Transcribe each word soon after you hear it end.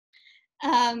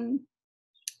Um,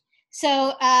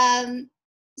 so,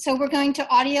 so we're going to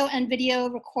audio and video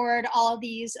record all of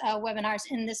these webinars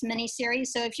in this mini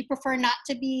series. So if you prefer not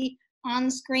to be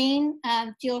on screen,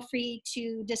 feel free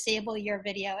to disable your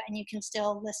video and you can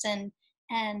still listen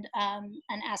and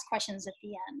ask questions at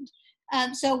the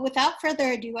end. So without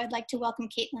further ado, I'd like to welcome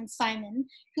Katelyn Simon,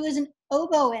 who is an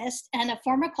oboist and a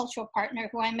former cultural partner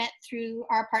who I met through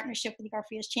our partnership with the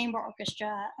Orpheus Chamber Orchestra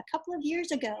a couple of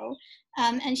years ago.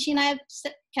 And she and I have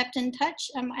kept in touch.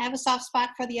 I have a soft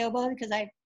spot for the oboe because I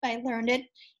learned it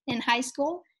in high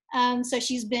school. So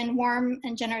she's been warm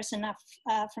and generous enough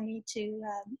for me to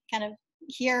kind of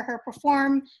hear her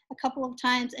perform a couple of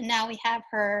times, and now we have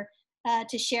her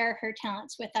to share her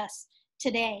talents with us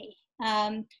today.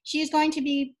 She is going to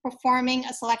be performing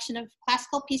a selection of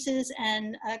classical pieces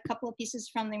and a couple of pieces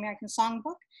from the American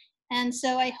Songbook. And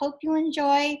so I hope you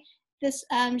enjoy this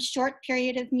short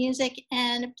period of music,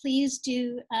 and please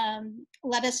do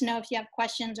let us know if you have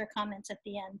questions or comments at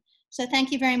the end. So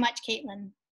thank you very much, Katelyn.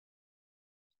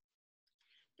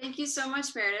 Thank you so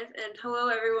much, Meredith, and hello,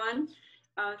 everyone.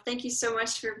 Thank you so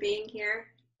much for being here.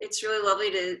 It's really lovely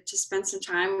to spend some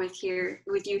time with you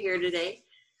here today.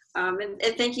 And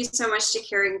thank you so much to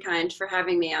Caring Kind for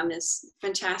having me on this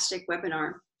fantastic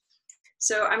webinar.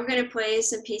 So I'm going to play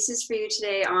some pieces for you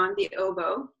today on the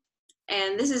oboe.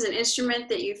 And this is an instrument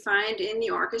that you find in the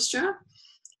orchestra.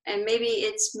 And maybe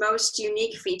its most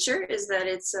unique feature is that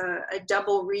it's a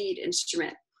double reed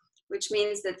instrument, which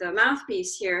means that the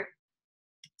mouthpiece here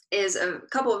is a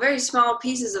couple of very small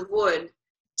pieces of wood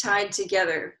tied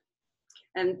together.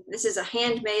 And this is a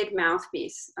handmade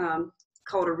mouthpiece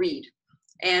called a reed.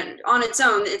 And on its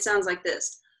own, it sounds like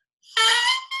this.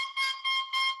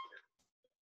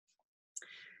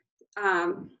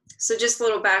 So just a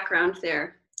little background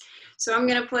there. So I'm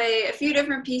going to play a few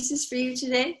different pieces for you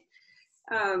today.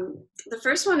 The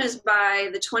first one is by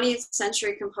the 20th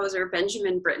century composer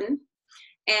Benjamin Britten,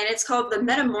 and it's called The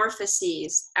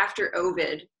Metamorphoses after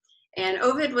Ovid. And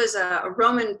Ovid was a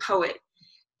Roman poet,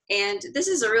 and this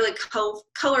is a really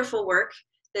colorful work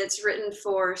that's written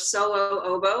for solo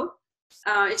oboe.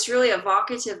 It's really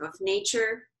evocative of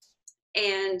nature,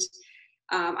 and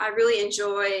I really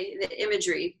enjoy the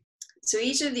imagery. So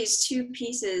each of these two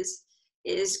pieces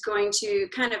is going to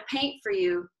kind of paint for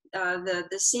you the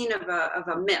scene of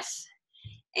a myth.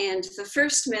 And the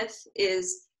first myth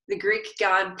is the Greek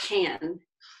god Pan,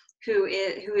 who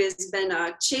has been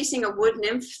chasing a wood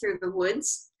nymph through the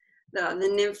woods,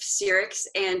 the nymph Syrinx,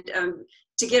 and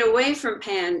to get away from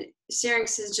Pan,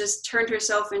 Syrinx has just turned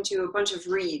herself into a bunch of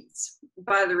reeds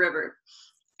by the river.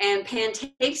 And Pan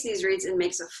takes these reeds and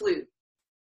makes a flute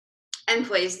and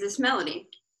plays this melody.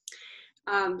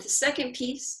 The second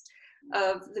piece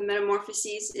of the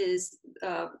Metamorphoses is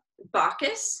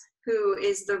Bacchus, who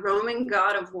is the Roman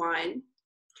god of wine.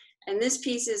 And this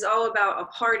piece is all about a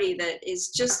party that is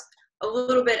just a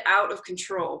little bit out of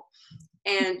control.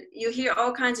 And you hear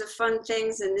all kinds of fun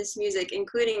things in this music,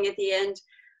 including at the end,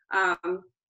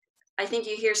 I think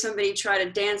you hear somebody try to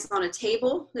dance on a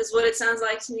table, is what it sounds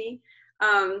like to me.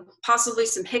 Possibly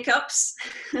some hiccups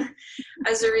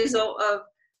as a result of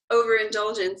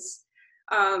overindulgence.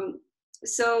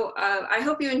 So I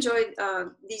hope you enjoyed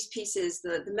these pieces,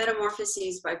 the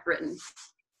Metamorphoses by Britten.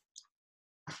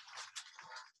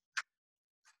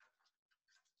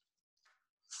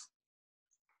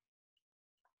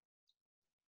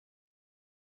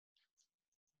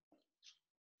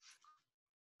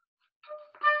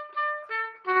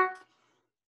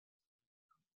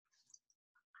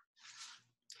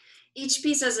 Each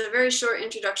piece has a very short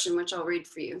introduction, which I'll read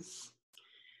for you.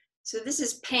 So this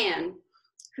is Pan,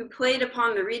 who played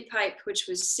upon the reed pipe, which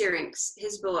was Syrinx,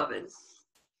 his beloved.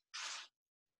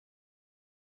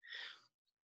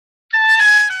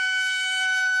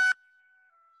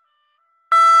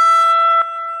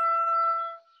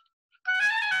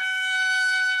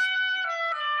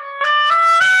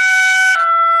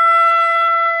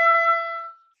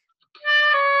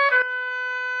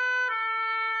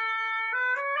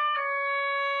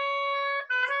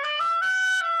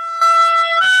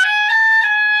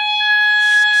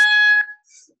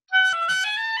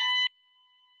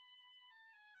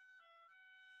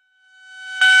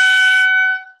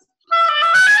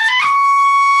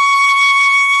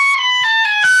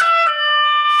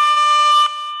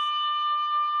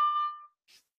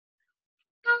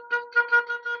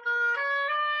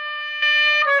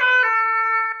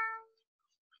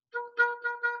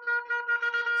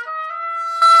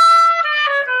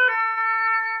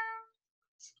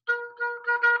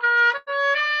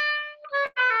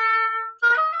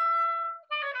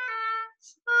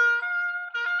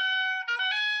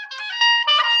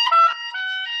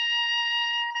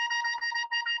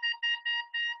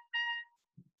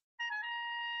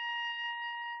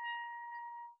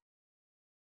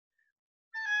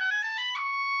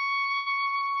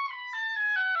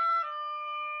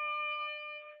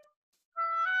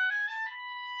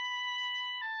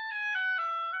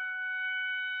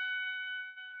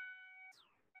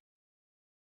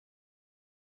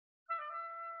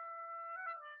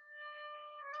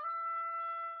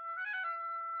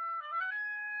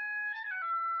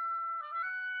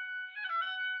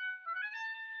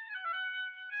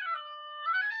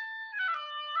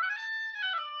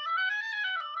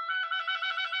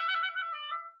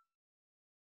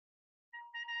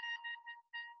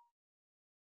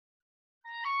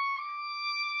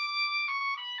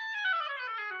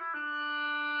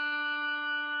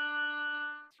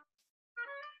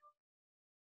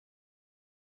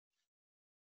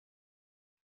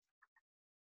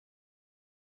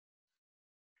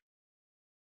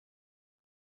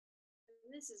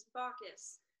 This is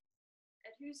Bacchus,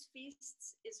 at whose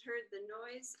feasts is heard the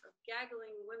noise of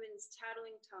gaggling women's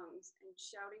tattling tongues and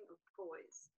shouting of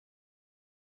boys.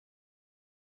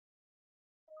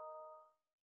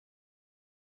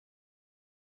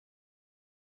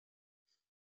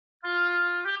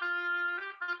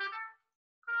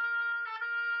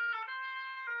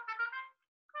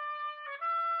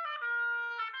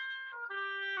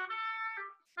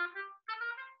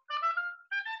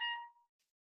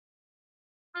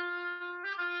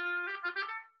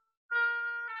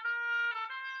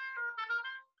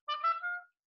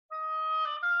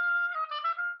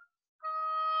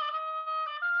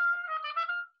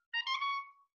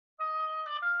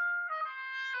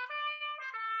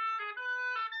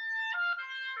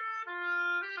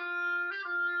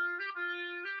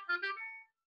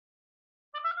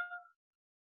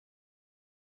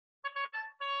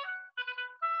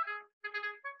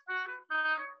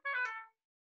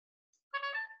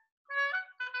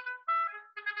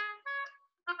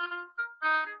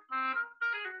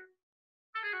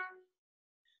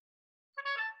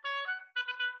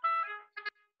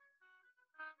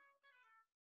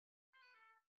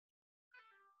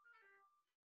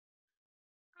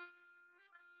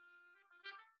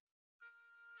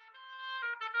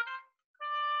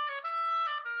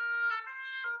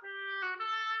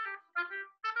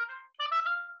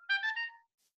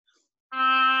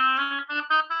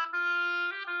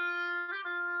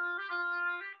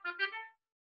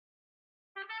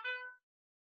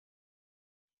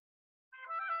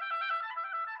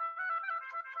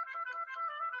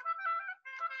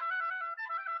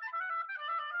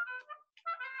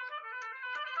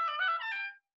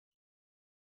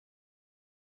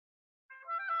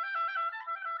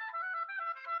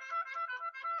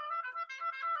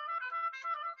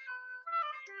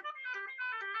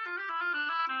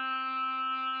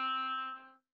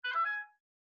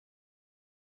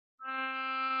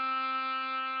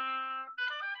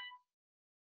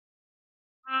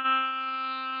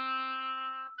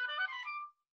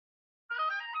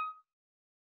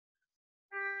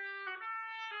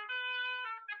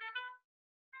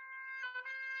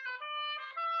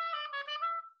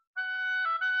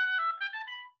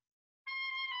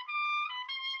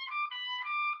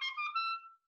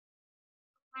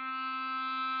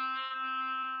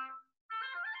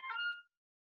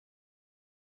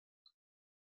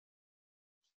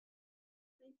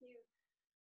 Thank you.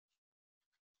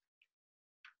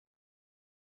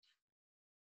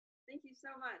 Thank you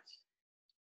so much.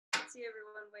 I see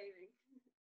everyone waving.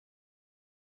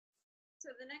 So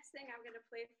the next thing I'm going to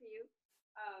play for you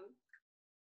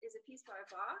is a piece by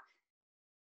Bach.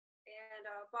 And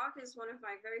Bach is one of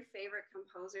my very favorite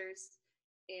composers.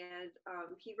 And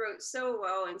he wrote so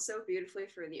well and so beautifully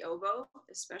for the oboe,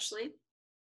 especially.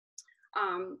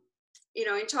 You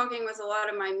know, in talking with a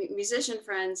lot of my musician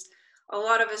friends, a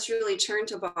lot of us really turn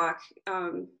to Bach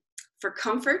for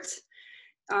comfort,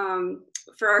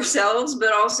 for ourselves,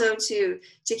 but also to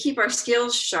keep our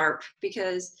skills sharp,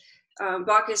 because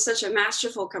Bach is such a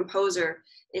masterful composer.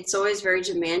 It's always very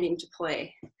demanding to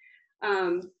play.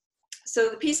 So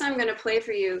the piece I'm going to play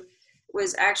for you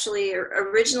was actually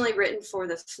originally written for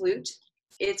the flute.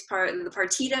 It's part of the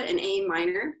partita in A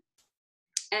minor,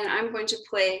 and I'm going to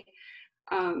play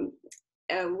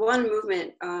one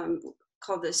movement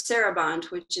called the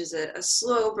saraband, which is a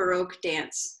slow Baroque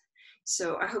dance.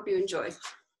 So I hope you enjoy.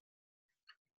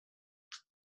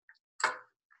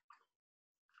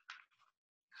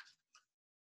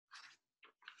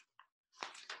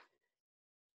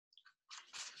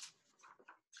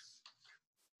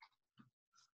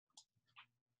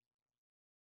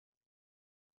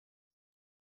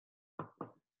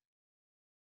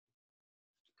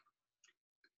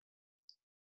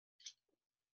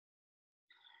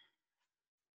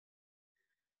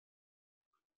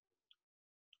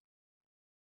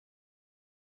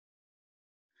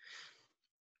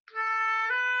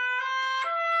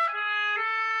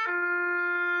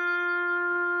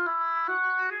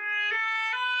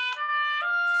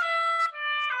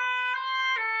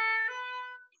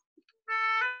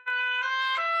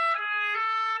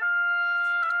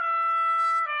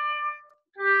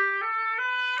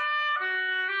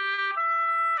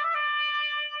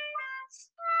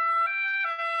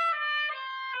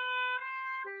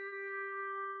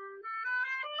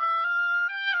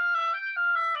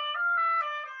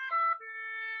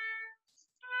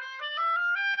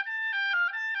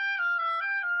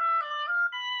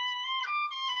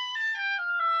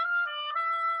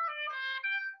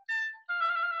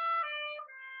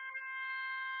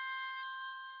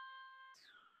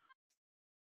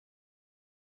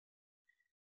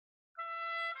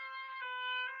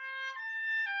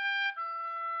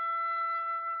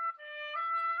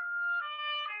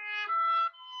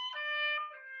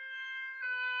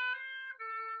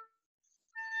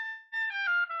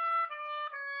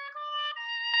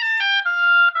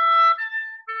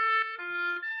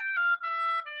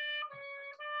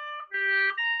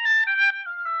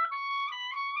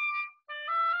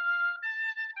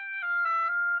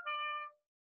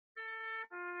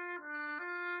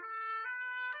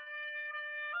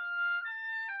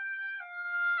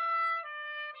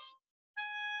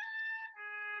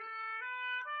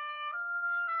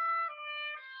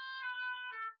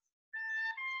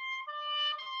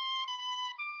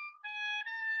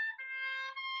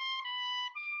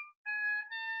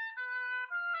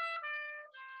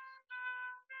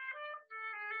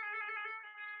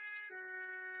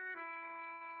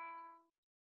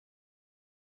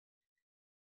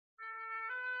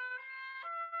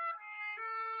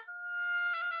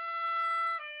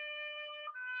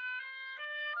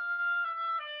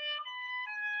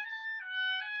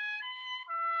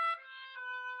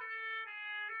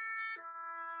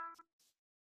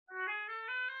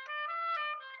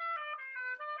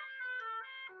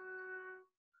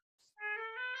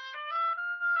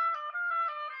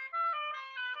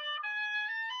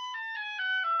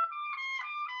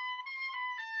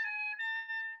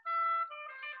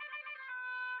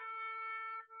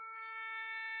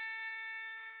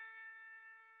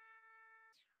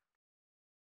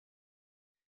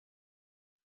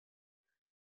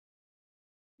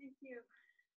 Thank you.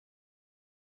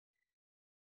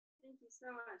 Thank you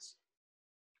so much.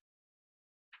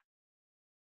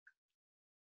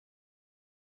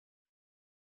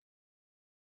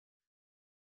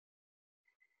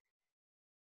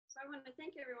 So I want to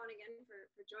thank everyone again for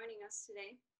joining us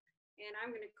today. And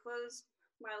I'm going to close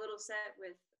my little set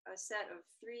with a set of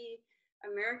 3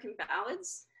 American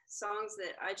ballads, songs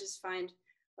that I just find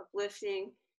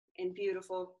uplifting and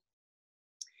beautiful.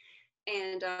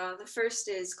 And the first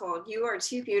is called You Are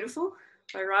Too Beautiful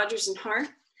by Rodgers and Hart.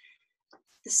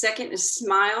 The second is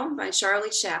Smile by Charlie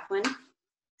Chaplin.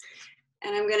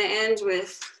 And I'm going to end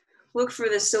with Look for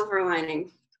the Silver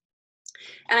Lining.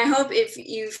 And I hope if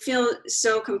you feel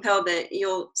so compelled that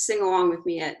you'll sing along with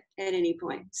me at any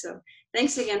point. So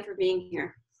thanks again for being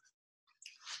here.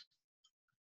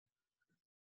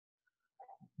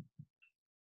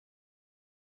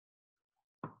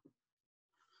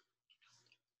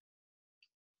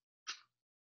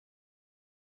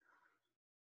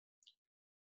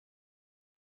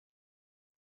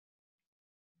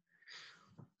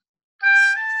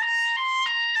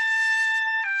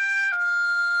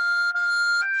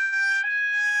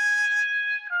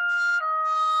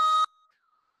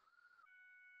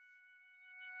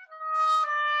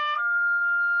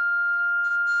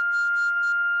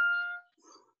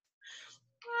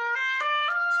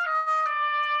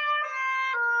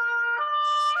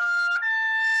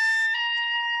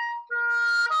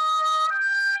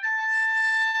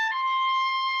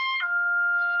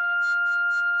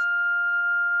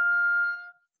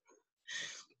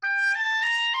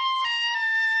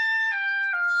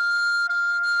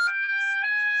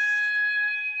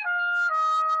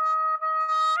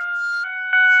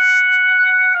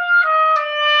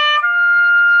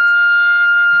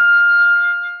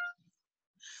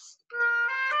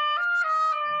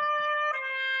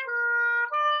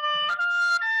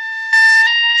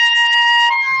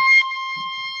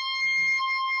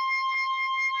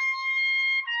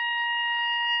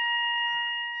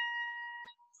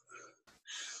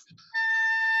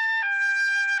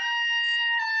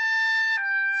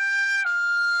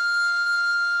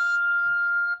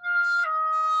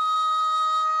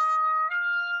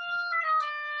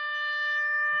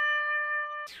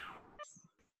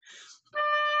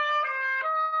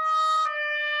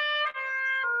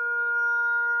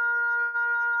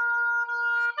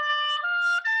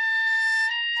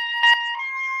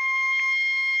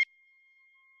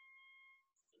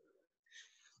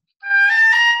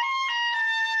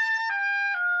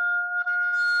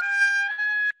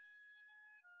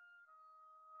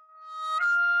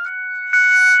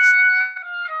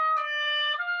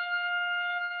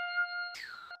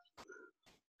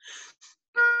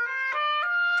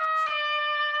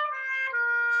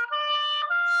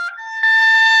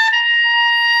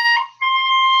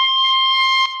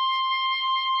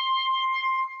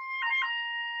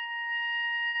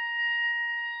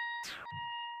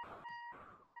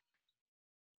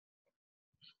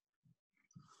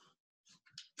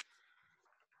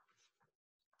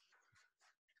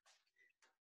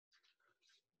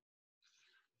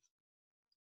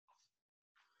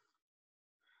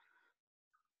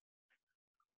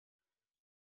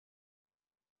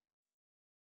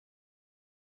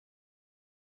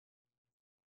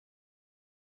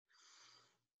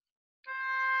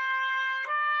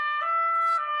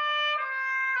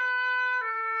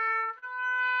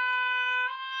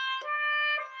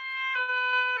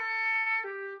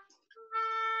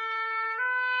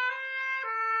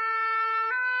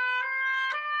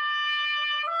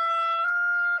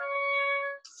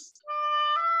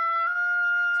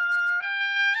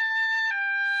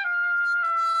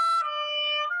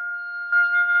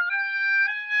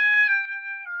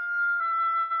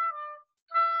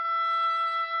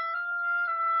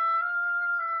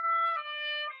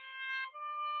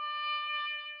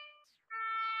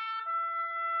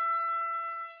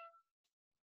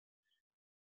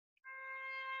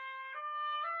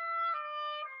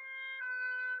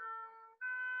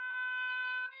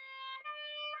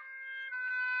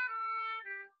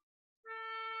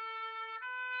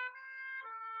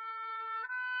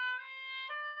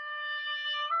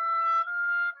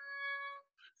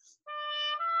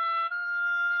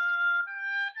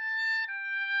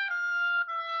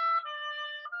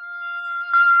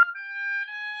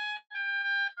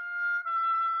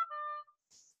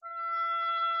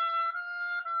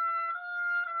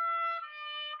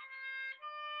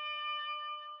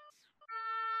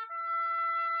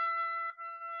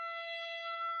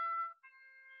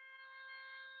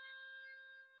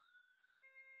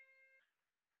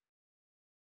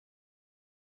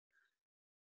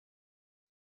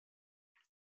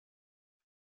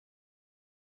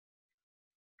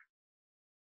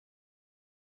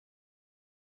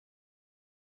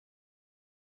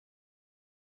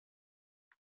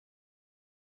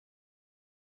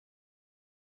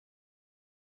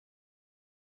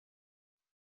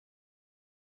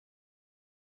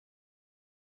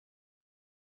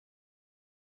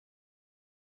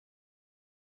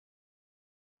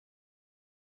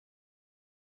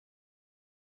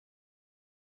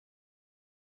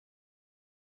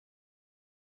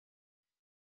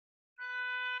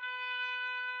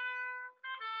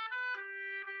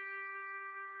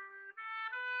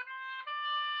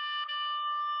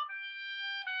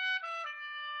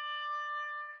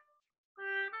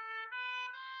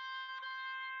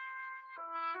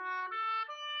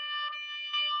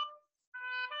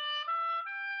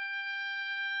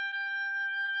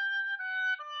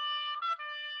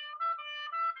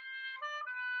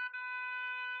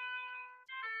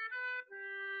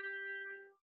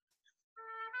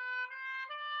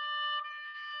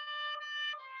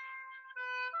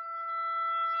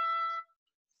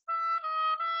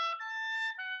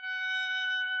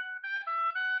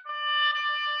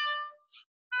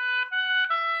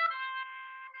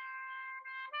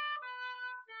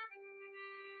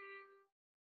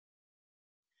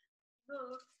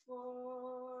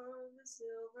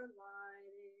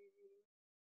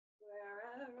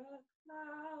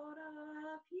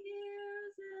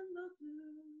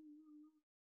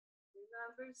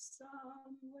 harbor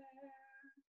somewhere,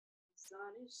 the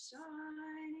sun is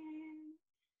shining,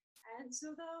 and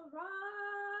so the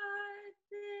right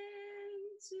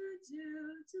thing to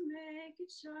do to make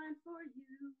it shine for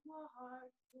you, a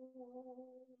heart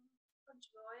full of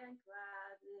joy and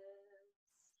gladness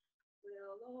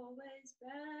will always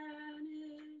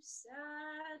banish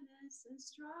sadness and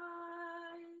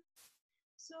strife.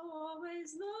 So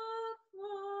always look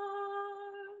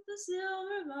for the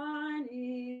silver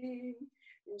lining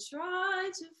and try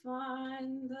to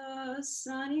find the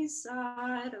sunny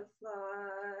side of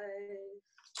life.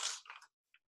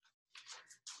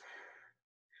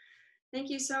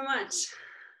 Thank you so much.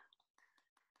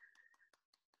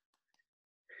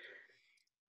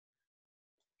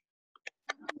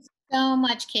 So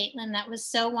much, Katelyn. That was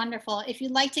so wonderful. If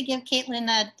you'd like to give Katelyn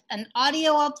an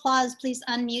audio applause, please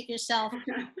unmute yourself.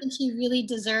 I think she really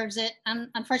deserves it.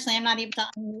 Unfortunately, I'm not able to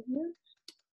unmute you,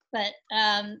 but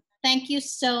thank you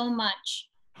so much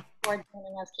for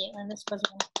joining us, Katelyn. This was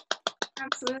wonderful.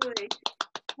 Absolutely.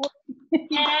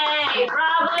 Yay,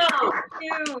 bravo!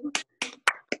 Thank you. I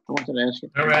wanted to ask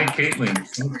you. All right, Katelyn,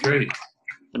 that's great.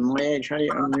 And Madge, how do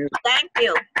you unmute? Thank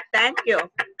you. Thank you.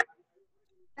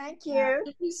 Thank you.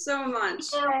 Thank you so much.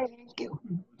 Thank you.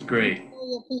 It's great.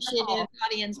 Really appreciative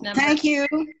audience member. Thank you.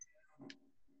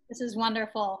 This is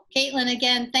wonderful. Katelyn,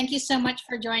 again, thank you so much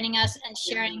for joining us and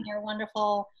sharing your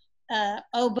wonderful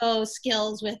oboe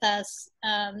skills with us.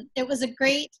 It was a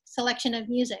great selection of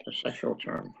music. A sexual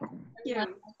term. Yeah. I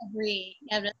agree.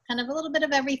 Yeah, but kind of a little bit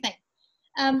of everything.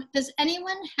 Does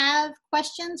anyone have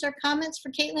questions or comments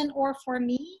for Katelyn or for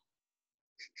me?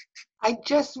 I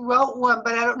just wrote one,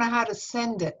 but I don't know how to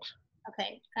send it.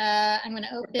 Okay, I'm going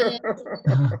to open it.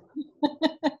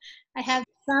 I have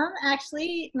some,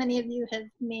 actually. Many of you have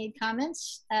made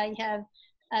comments. You have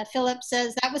Philip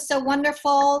says, that was so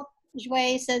wonderful.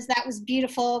 Joy says, that was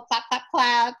beautiful. Clap, clap,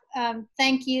 clap.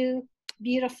 Thank you.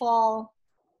 Beautiful.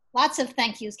 Lots of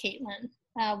thank yous, Katelyn.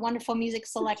 Wonderful music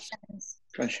selections.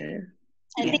 Appreciate it.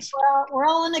 I think we're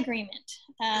all in agreement.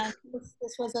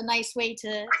 This was a nice way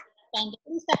to spend at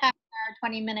least a half an hour,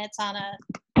 20 minutes on a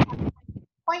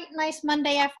quite nice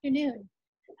Monday afternoon.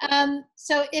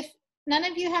 So if none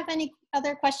of you have any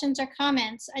other questions or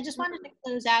comments, I just wanted to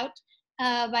close out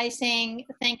by saying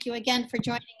thank you again for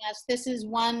joining us. This is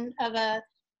one of a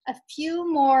few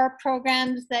more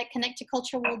programs that Connect to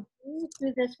Culture will do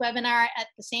through this webinar at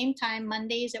the same time,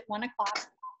 Mondays at 1 o'clock,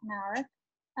 an hour.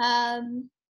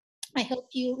 I hope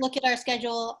you look at our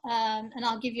schedule, and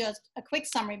I'll give you a quick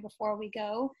summary before we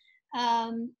go.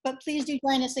 But please do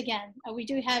join us again. We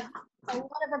do have a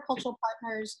lot of our cultural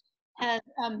partners have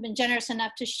been generous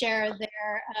enough to share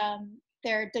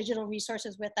their digital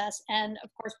resources with us, and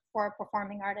of course for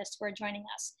performing artists who are joining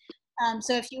us.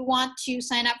 So if you want to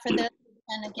sign up for this,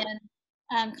 and again,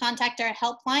 contact our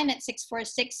helpline at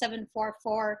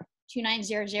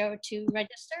 646-744-2900 to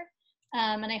register.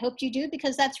 And I hope you do,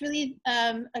 because that's really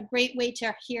a great way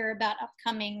to hear about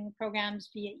upcoming programs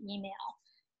via email.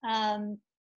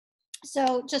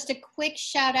 So just a quick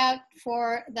shout out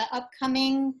for the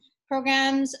upcoming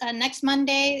programs. Next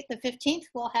Monday, the 15th,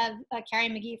 we'll have Carrie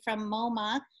McGee from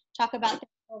MoMA talk about the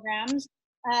programs.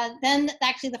 Then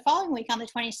actually the following week on the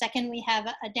 22nd, we have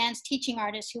a dance teaching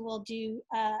artist who will do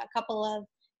a couple of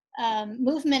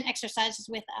movement exercises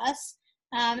with us.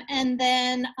 And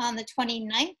then on the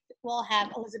 29th, we'll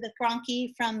have Elizabeth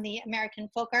Gronke from the American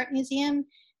Folk Art Museum.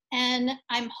 And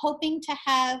I'm hoping to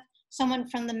have someone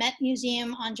from the Met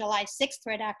Museum on July 6th,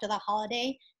 right after the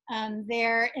holiday.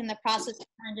 They're in the process of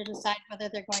trying to decide whether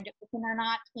they're going to open or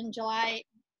not in July,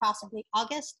 possibly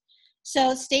August.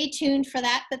 So stay tuned for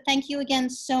that. But thank you again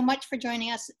so much for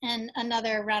joining us, and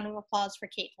another round of applause for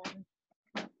Katelyn.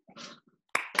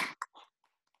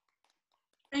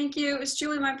 Thank you. It was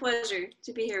truly my pleasure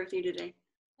to be here with you today.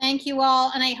 Thank you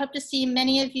all, and I hope to see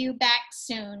many of you back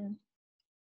soon.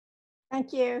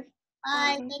 Thank you.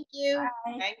 Bye. Thank you.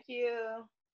 Bye. Thank you.